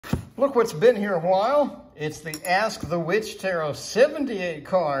Look what's been here a while. It's the Ask the Witch Tarot, 78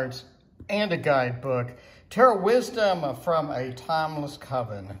 cards and a guidebook. Tarot Wisdom from a Timeless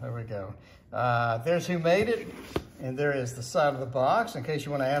Coven. There we go. There's who made it, and there is the side of the box, in case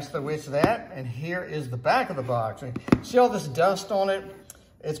you want to ask the witch that. And here is the back of the box. And see all this dust on it?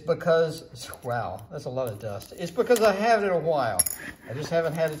 It's because, wow, that's a lot of dust. It's because I had it a while. I just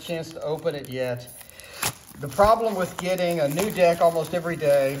haven't had a chance to open it yet. The problem with getting a new deck almost every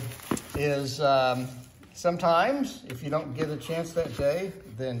day is sometimes if you don't get a chance that day,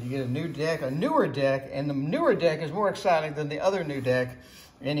 then you get a new deck, a newer deck, and the newer deck is more exciting than the other new deck.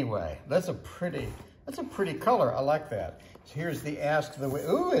 Anyway, that's a pretty color. I like that. So here's the Ask the Witch.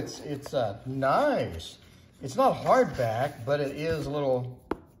 Ooh, it's nice. It's not hardback, but it is a little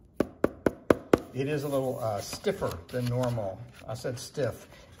stiffer than normal. I said stiff.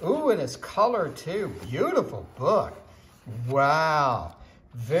 Ooh, and it's color too. Beautiful book. Wow.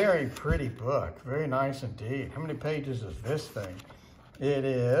 Very pretty book. Very nice indeed. How many pages is this thing? It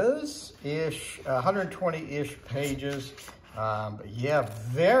is 120-ish pages. But yeah,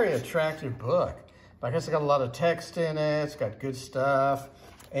 very attractive book. I guess it's got a lot of text in it. It's got good stuff.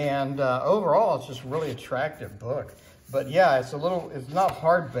 And overall, it's just a really attractive book. But yeah, it's not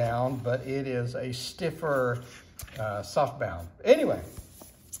hardbound, but it is a stiffer softbound. Anyway,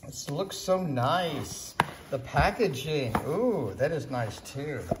 it looks so nice. The packaging, ooh, that is nice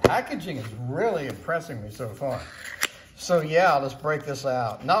too. The packaging is really impressing me so far. So yeah, let's break this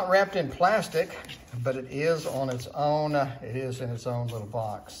out. Not wrapped in plastic, but it is on its own. It is in its own little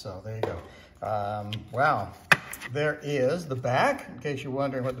box. So there you go. Wow. There is the back, in case you're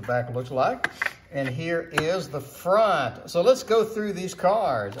wondering what the back looks like. And here is the front. So let's go through these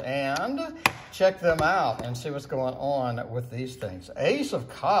cards and check them out and see what's going on with these things. Ace of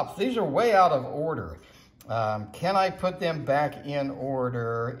Cups. These are way out of order. Can I put them back in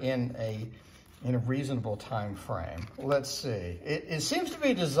order in a reasonable time frame? Let's see. It seems to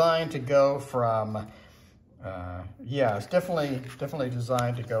be designed to go from, yeah, it's definitely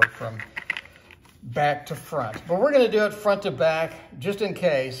designed to go from back to front. But we're going to do it front to back, just in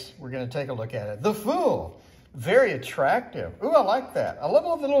case. We're going to take a look at it. The Fool, very attractive. Ooh, I like that. I love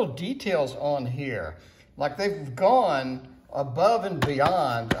all the little details on here. Like they've gone above and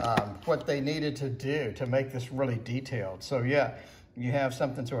beyond what they needed to do to make this really detailed. So yeah, you have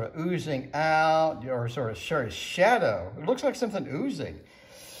something sort of oozing out, or sort of shadow. It looks like something oozing.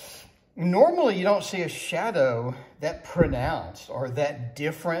 Normally, you don't see a shadow that pronounced or that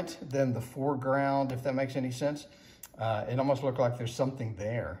different than the foreground, if that makes any sense. It almost looked like there's something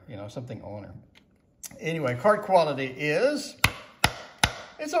there, you know, something on it. Anyway, card quality is,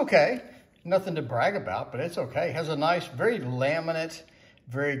 it's okay. Nothing to brag about, but it's okay. It has a nice, very laminate,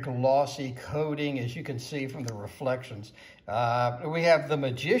 very glossy coating, as you can see from the reflections. We have the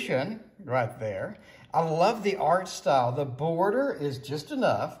Magician right there. I love the art style. The border is just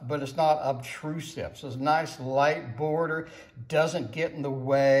enough, but it's not obtrusive. So it's a nice light border, doesn't get in the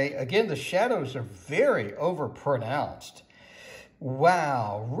way. Again, the shadows are very overpronounced.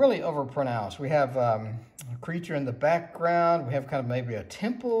 Wow, really overpronounced. We have a creature in the background. We have kind of maybe a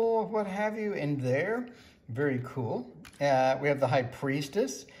temple, what have you, in there. Very cool. We have the High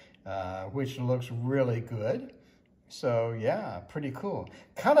Priestess, which looks really good. So yeah, pretty cool.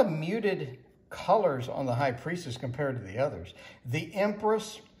 Kind of muted colors on the High Priestess compared to the others. The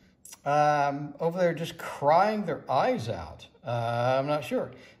Empress over there just crying their eyes out. I'm not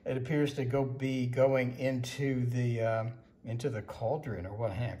sure. It appears to be going into the cauldron or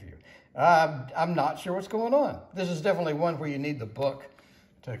what have you. I'm not sure what's going on. This is definitely one where you need the book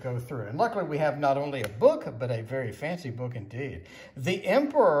to go through. And luckily we have not only a book, but a very fancy book indeed. The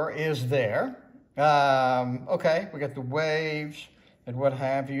Emperor is there. Okay, we got the waves and what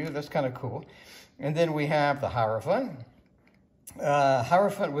have you. That's kind of cool. And then we have the Hierophant.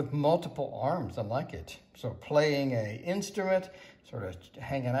 Hierophant with multiple arms. I like it. So playing an instrument, sort of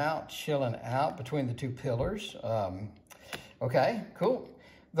hanging out, chilling out between the two pillars. Okay, cool.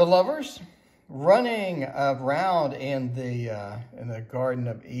 The Lovers running around in the Garden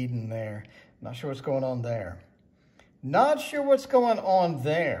of Eden there. Not sure what's going on there. Not sure what's going on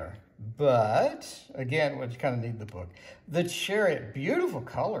there. But, again, we kind of need the book. The Chariot, beautiful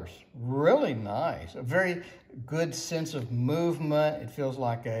colors, really nice. A very good sense of movement. It feels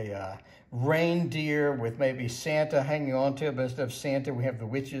like a reindeer with maybe Santa hanging on to it, but instead of Santa, we have the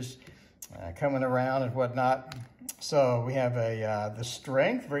witches coming around and whatnot. So we have the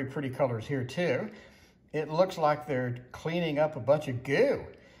Strength, very pretty colors here too. It looks like they're cleaning up a bunch of goo.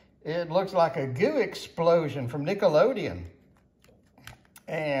 It looks like a goo explosion from Nickelodeon.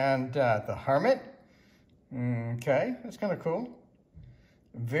 And the Hermit, okay, that's kind of cool.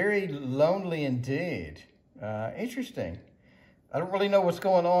 Very lonely indeed. Interesting. I don't really know what's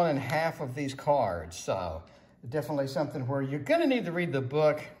going on in half of these cards, so definitely something where you're going to need to read the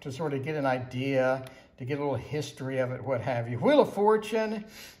book to sort of get an idea, to get a little history of it, what have you. Wheel of Fortune,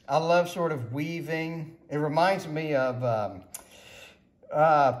 I love sort of weaving. It reminds me of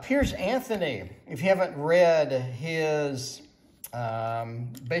Piers Anthony. If you haven't read his,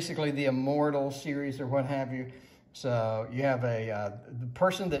 basically the Immortal series or what have you, so you have the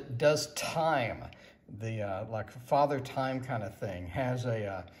person that does time, the like Father Time kind of thing, has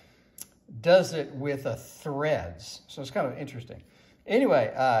does it with threads. So it's kind of interesting.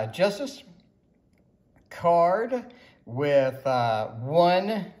 Anyway, Justice card with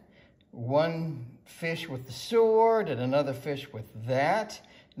one fish with the sword and another fish with that.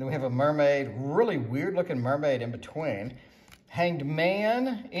 And then we have a mermaid, really weird looking mermaid in between. Hanged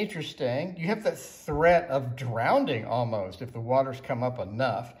Man, interesting. You have that threat of drowning almost if the waters come up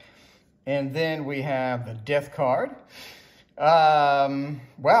enough. And then we have the Death card.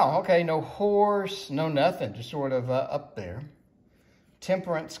 Wow, okay, no horse, no nothing, just sort of up there.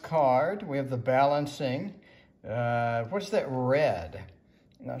 Temperance card, we have the Balancing. What's that red?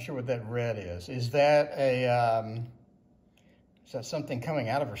 I'm not sure what that red is. Is that is that something coming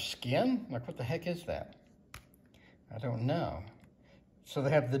out of her skin? Like, what the heck is that? I don't know. So they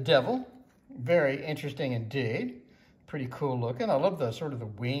have the Devil. Very interesting indeed. Pretty cool looking. I love the sort of the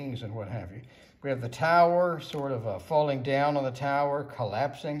wings and what have you. We have the Tower, sort of falling down on the tower,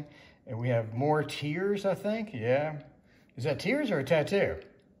 collapsing. And we have more tears, I think. Yeah. Is that tears or a tattoo?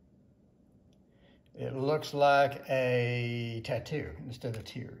 It looks like a tattoo instead of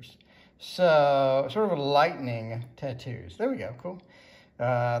tears. So, sort of a lightning tattoos. There we go, cool.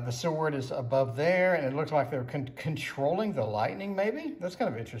 The sword is above there, and it looks like they're controlling the lightning, maybe? That's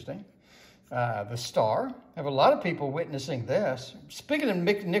kind of interesting. The Star. I have a lot of people witnessing this. Speaking of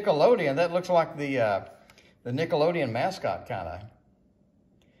Nickelodeon, that looks like the Nickelodeon mascot, kind of.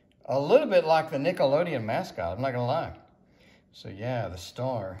 A little bit like the Nickelodeon mascot, I'm not going to lie. So, yeah, the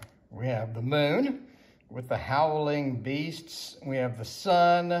Star. We have the Moon with the howling beasts. We have the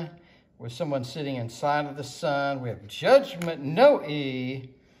Sun with someone sitting inside of the sun. We have Judgment, no E.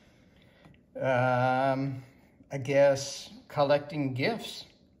 I guess collecting gifts,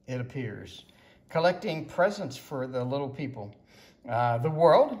 it appears. Collecting presents for the little people. The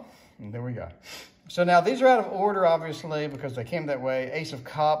World, and there we go. So now these are out of order, obviously, because they came that way. Ace of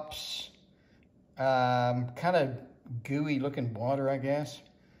Cups, kind of gooey looking water, I guess.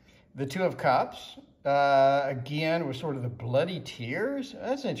 The Two of Cups, again, with sort of the bloody tears.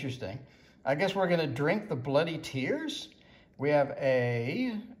 That's interesting. I guess we're going to drink the bloody tears. We have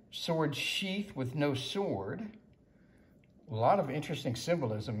a sword sheath with no sword. A lot of interesting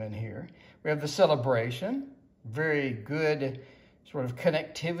symbolism in here. We have the Celebration. Very good sort of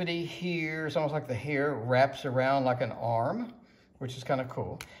connectivity here. It's almost like the hair wraps around like an arm, which is kind of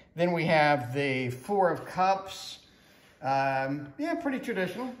cool. Then we have the Four of Cups. Yeah, pretty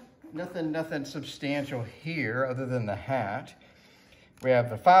traditional. Nothing substantial here other than the hat. We have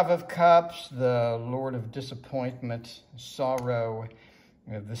the Five of Cups, the Lord of Disappointment, Sorrow.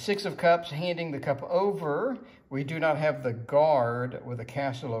 We have the Six of Cups, handing the cup over. We do not have the guard with a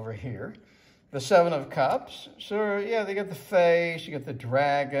castle over here. The Seven of Cups. So, yeah, they got the face, you got the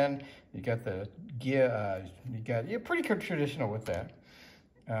dragon, you got the, you're pretty traditional with that.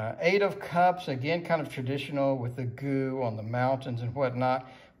 Eight of Cups, again, kind of traditional with the goo on the mountains and whatnot.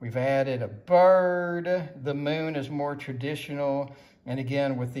 We've added a bird. The moon is more traditional. And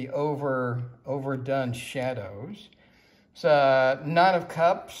again, with the overdone shadows. So, Nine of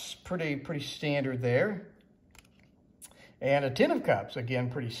Cups, pretty standard there. And a Ten of Cups, again,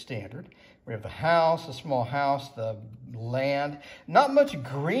 pretty standard. We have the house, a small house, the land. Not much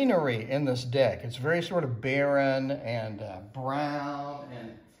greenery in this deck. It's very sort of barren and brown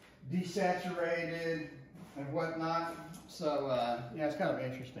and desaturated and whatnot. So, yeah, it's kind of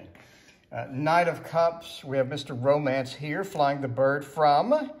interesting. Knight of Cups, we have Mr. Romance here, flying the bird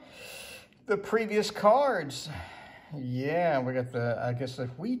from the previous cards. Yeah, we got the, I guess the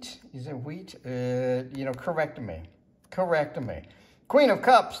wheat. Is it wheat? Correct me. Queen of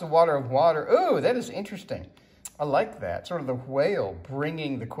Cups, the Water of Water. Oh, that is interesting. I like that. Sort of the whale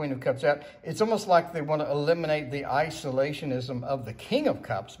bringing the Queen of Cups out. It's almost like they want to eliminate the isolationism of the King of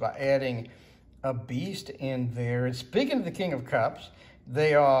Cups by adding a beast in there. And speaking of the King of Cups,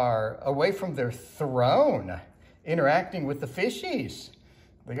 they are away from their throne, interacting with the fishies.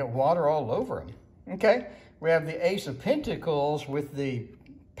 They got water all over them. Okay, we have the Ace of Pentacles with the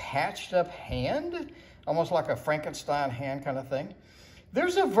patched up hand, almost like a Frankenstein hand kind of thing.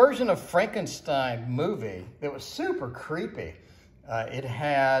 There's a version of Frankenstein movie that was super creepy It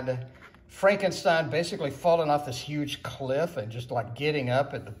had Frankenstein basically falling off this huge cliff and just like getting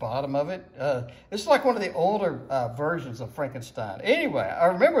up at the bottom of it. This is like one of the older versions of Frankenstein. Anyway, I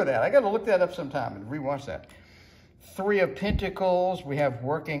remember that. I got to look that up sometime and rewatch that. 3 of Pentacles, we have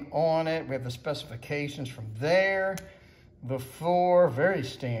working on it. We have the specifications from there. The 4, very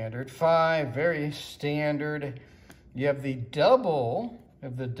standard. 5, very standard. You have the double,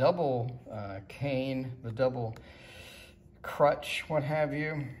 cane, the double crutch, what have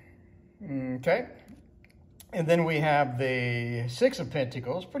you. Okay. And then we have the 6 of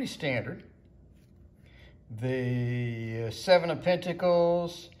Pentacles, pretty standard. The 7 of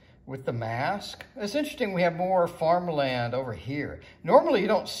Pentacles with the mask. It's interesting, we have more farmland over here. Normally you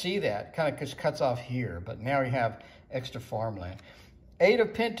don't see that, kind of just cuts off here, but now we have extra farmland. 8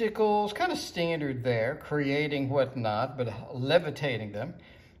 of Pentacles, kind of standard there, creating whatnot, but levitating them.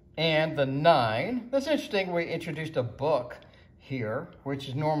 And the 9, that's interesting, we introduced a book here, which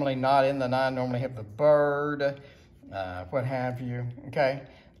is normally not in the 9, normally have the bird, what have you, okay?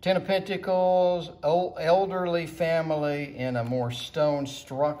 10 of Pentacles, elderly family in a more stone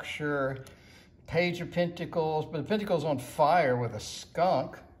structure. Page of Pentacles, but the Pentacles on fire with a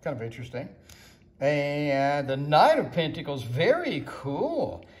skunk, kind of interesting. And the Knight of Pentacles, very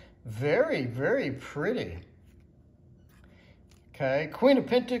cool. Very, very pretty. Okay, Queen of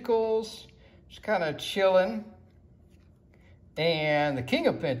Pentacles, just kind of chilling. And the King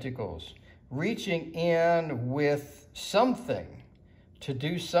of Pentacles, reaching in with something to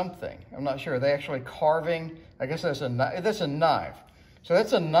do something. I'm not sure. Are they actually carving? I guess that's a knife. So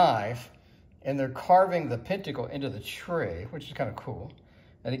that's a knife, and they're carving the pentacle into the tree, which is kind of cool.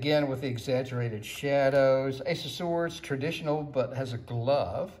 And again, with the exaggerated shadows. Ace of Swords, traditional, but has a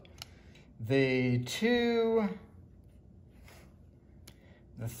glove. The 2,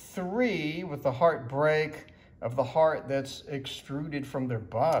 the 3 with the heartbreak of the heart that's extruded from their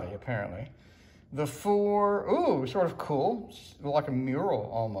body, apparently. The 4, ooh, sort of cool, like a mural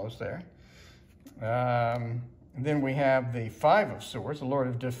almost there. Then we have the 5 of Swords, the Lord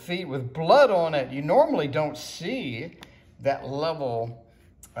of Defeat with blood on it. You normally don't see that level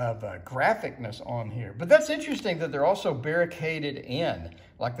of graphicness on here. But that's interesting that they're also barricaded in,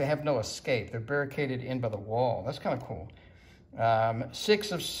 like they have no escape. They're barricaded in by the wall. That's kind of cool.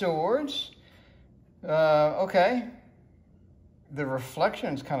 6 of Swords. Okay. The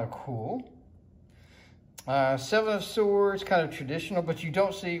reflection's kind of cool. 7 of Swords, kind of traditional, but you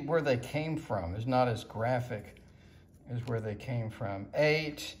don't see where they came from. It's not as graphic as where they came from.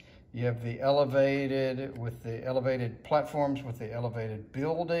 8, you have the elevated, with the elevated platforms, with the elevated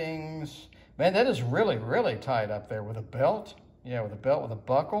buildings. Man, that is really, really tied up there with a belt. Yeah, with a belt, with a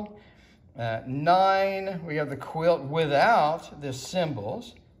buckle. 9, we have the quilt without the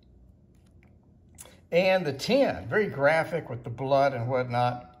symbols. And the 10, very graphic with the blood and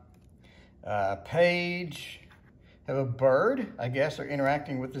whatnot. Page, have a bird. I guess they're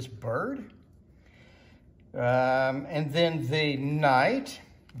interacting with this bird. And then the Knight,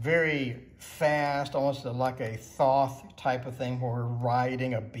 very fast, almost like a Thoth type of thing where we're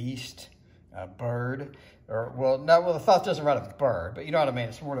riding a beast, a bird. Or, well, the Thoth doesn't ride a bird, but you know what I mean.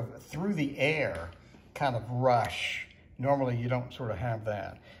 It's sort of through the air kind of rush. Normally you don't sort of have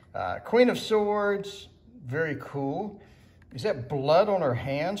that. Queen of Swords, very cool. Is that blood on her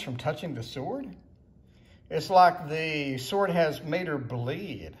hands from touching the sword? It's like the sword has made her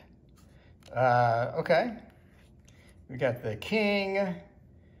bleed. Okay. We got the King.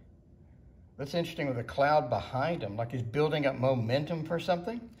 That's interesting with a cloud behind him, like he's building up momentum for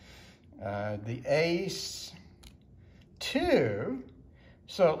something. The Ace. 2.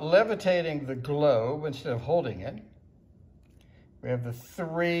 So levitating the globe instead of holding it. We have the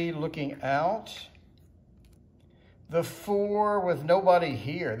 3 looking out. The 4 with nobody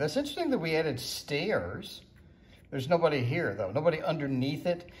here. That's interesting that we added stairs. There's nobody here though, nobody underneath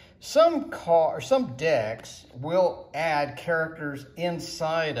it. Some decks will add characters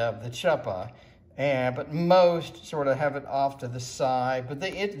inside of the chuppa, but most sort of have it off to the side. But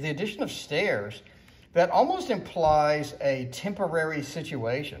the addition of stairs, that almost implies a temporary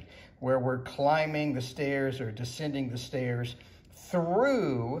situation where we're climbing the stairs or descending the stairs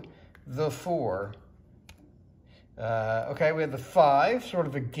through the 4. Okay, we have the 5, sort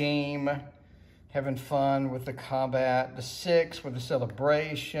of a game, having fun with the combat. The 6 with the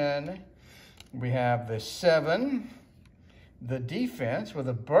celebration. We have the 7, the defense with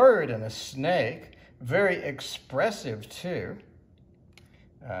a bird and a snake. Very expressive too.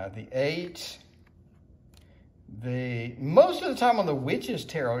 The 8. Most of the time on the Witch's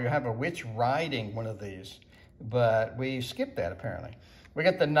Tarot, you have a witch riding one of these, but we skipped that apparently. We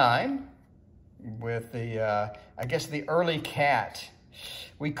got the 9. with the, I guess the early cat.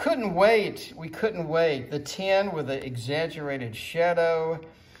 We couldn't wait. We couldn't wait. The 10 with the exaggerated shadow,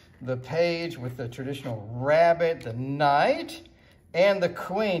 the page with the traditional rabbit, the knight, and the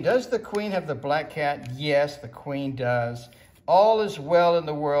queen. Does the queen have the black cat? Yes, the queen does. All is well in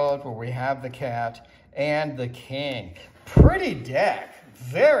the world where we have the cat and the king. Pretty deck.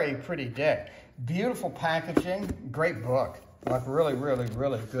 Very pretty deck. Beautiful packaging. Great book. Like really, really,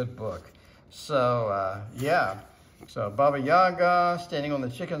 really good book. So, yeah. So, Baba Yaga standing on the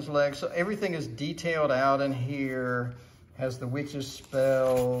chicken's leg. So, everything is detailed out in here. Has the witch's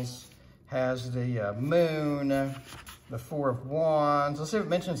spells. Has the moon. The 4 of Wands. Let's see if it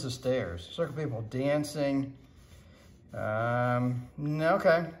mentions the stairs. Circle people dancing. No,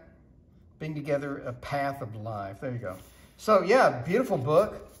 okay. Being together, a path of life. There you go. So, yeah, beautiful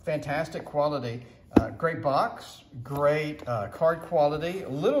book. Fantastic quality. Great box. Great card quality. A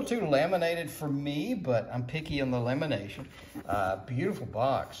little too laminated for me, but I'm picky on the lamination. Beautiful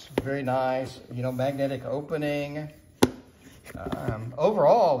box. Very nice. You know, magnetic opening.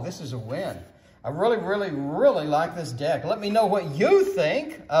 Overall, this is a win. I really, really, really like this deck. Let me know what you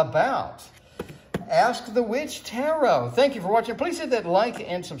think about Ask the Witch Tarot. Thank you for watching. Please hit that like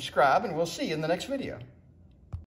and subscribe, and we'll see you in the next video.